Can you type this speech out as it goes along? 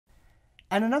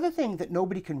And another thing that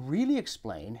nobody can really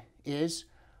explain is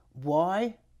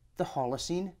why the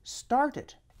Holocene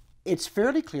started. It's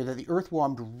fairly clear that the Earth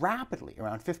warmed rapidly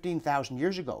around 15,000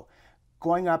 years ago,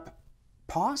 going up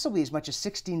possibly as much as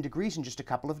 16 degrees in just a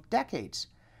couple of decades.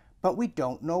 But we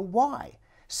don't know why.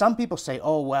 Some people say,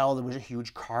 oh, well, there was a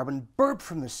huge carbon burp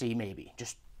from the sea, maybe.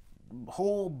 Just a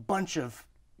whole bunch of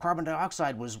carbon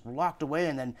dioxide was locked away,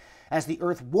 and then as the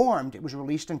Earth warmed, it was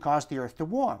released and caused the Earth to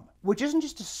warm. Which isn't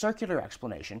just a circular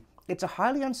explanation, it's a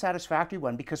highly unsatisfactory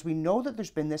one, because we know that there's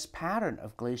been this pattern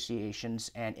of glaciations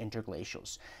and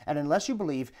interglacials. And unless you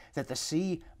believe that the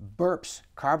sea burps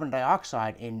carbon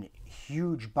dioxide in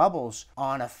huge bubbles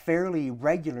on a fairly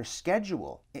regular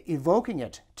schedule, evoking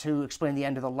it to explain the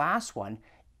end of the last one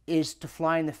is to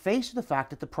fly in the face of the fact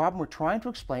that the problem we're trying to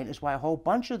explain is why a whole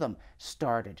bunch of them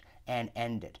started and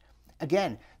ended.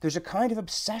 Again, there's a kind of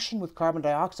obsession with carbon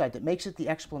dioxide that makes it the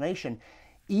explanation,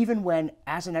 even when,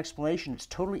 as an explanation, it's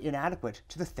totally inadequate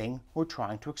to the thing we're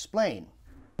trying to explain.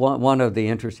 One of the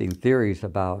interesting theories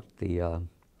about the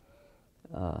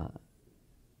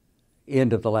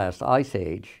end of the last ice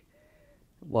age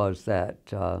was that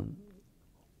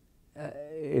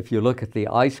if you look at the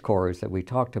ice cores that we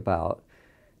talked about,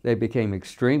 they became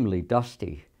extremely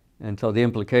dusty. And so the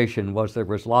implication was there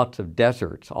was lots of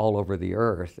deserts all over the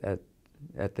Earth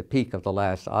at the peak of the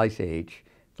last ice age,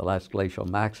 the last glacial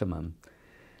maximum.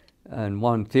 And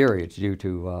one theory, it's due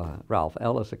to Ralph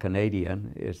Ellis, a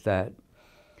Canadian, is that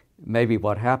maybe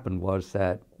what happened was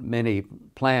that many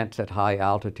plants at high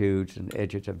altitudes and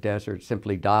edges of deserts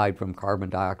simply died from carbon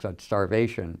dioxide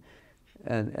starvation.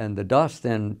 And the dust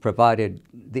then provided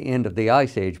the end of the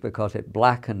ice age because it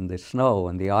blackened the snow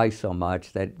and the ice so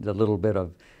much that the little bit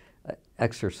of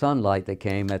extra sunlight that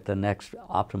came at the next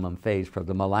optimum phase for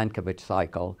the Milankovitch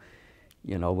cycle,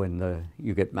 you know, when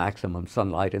you get maximum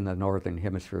sunlight in the northern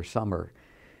hemisphere summer,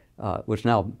 was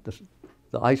now,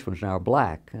 the ice was now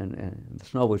black and the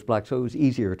snow was black, so it was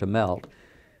easier to melt.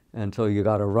 And so you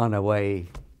got a runaway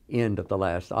end of the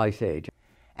last ice age.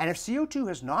 And if CO2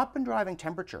 has not been driving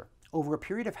temperature over a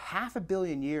period of 500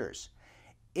 million years,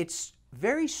 it's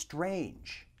very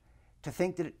strange to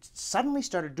think that it suddenly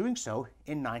started doing so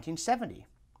in 1970.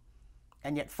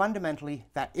 And yet fundamentally,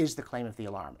 that is the claim of the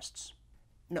alarmists.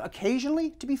 Now,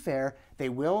 occasionally, to be fair, they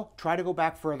will try to go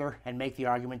back further and make the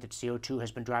argument that CO2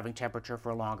 has been driving temperature for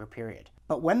a longer period.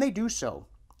 But when they do so,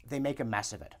 they make a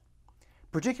mess of it.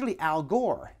 Particularly Al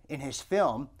Gore, in his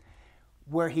film,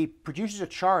 where he produces a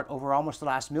chart over almost the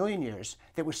last million years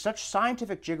that was such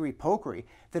scientific jiggery-pokery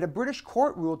that a British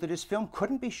court ruled that his film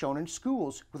couldn't be shown in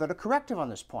schools without a corrective on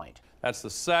this point. That's the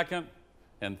second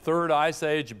and third ice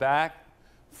age back,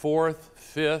 fourth,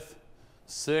 fifth,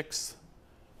 sixth,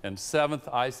 and seventh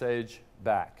ice age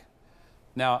back.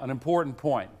 Now, an important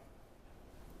point.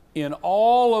 In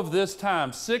all of this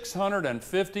time,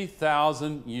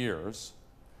 650,000 years,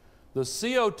 the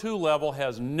CO2 level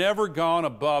has never gone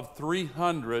above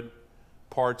 300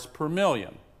 parts per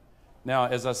million. Now,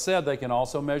 as I said, they can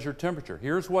also measure temperature.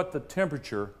 Here's what the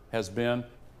temperature has been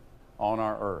on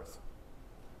our Earth.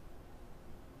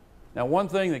 Now, one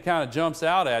thing that kind of jumps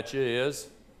out at you is,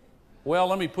 well,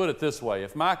 let me put it this way.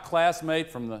 If my classmate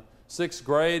from the 6th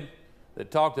grade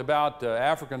that talked about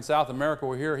Africa and South America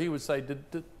were here, he would say,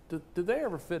 did they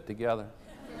ever fit together?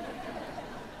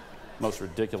 Most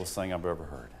ridiculous thing I've ever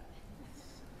heard.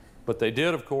 But they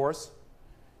did, of course.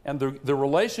 And the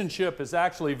relationship is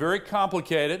actually very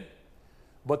complicated,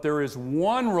 but there is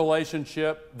one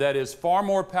relationship that is far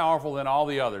more powerful than all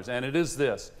the others, and it is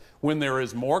this. When there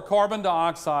is more carbon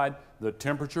dioxide, the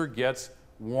temperature gets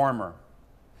warmer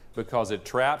because it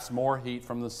traps more heat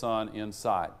from the sun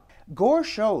inside. Gore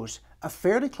shows a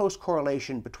fairly close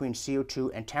correlation between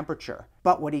CO2 and temperature,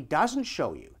 but what he doesn't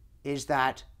show you is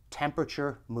that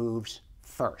temperature moves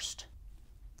first.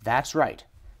 That's right.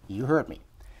 You heard me.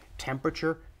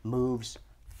 Temperature moves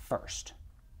first.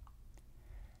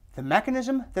 The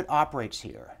mechanism that operates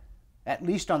here, at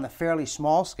least on the fairly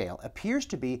small scale, appears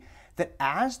to be that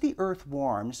as the Earth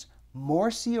warms, more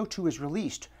CO2 is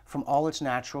released from all its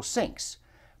natural sinks,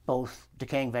 both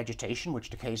decaying vegetation, which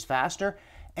decays faster,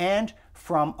 and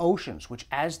from oceans, which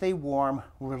as they warm,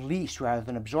 release rather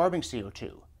than absorbing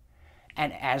CO2.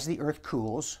 And as the Earth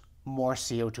cools, more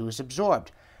CO2 is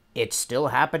absorbed. It's still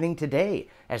happening today,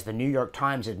 as the New York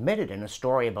Times admitted in a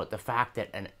story about the fact that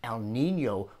an El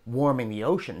Nino warming the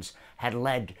oceans had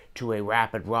led to a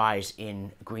rapid rise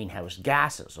in greenhouse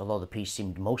gases, although the piece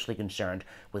seemed mostly concerned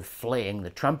with flaying the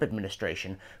Trump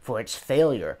administration for its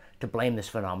failure to blame this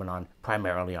phenomenon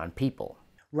primarily on people.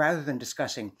 Rather than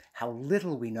discussing how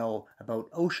little we know about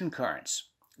ocean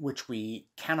currents, which we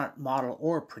cannot model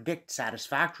or predict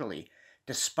satisfactorily,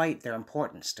 despite their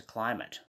importance to climate.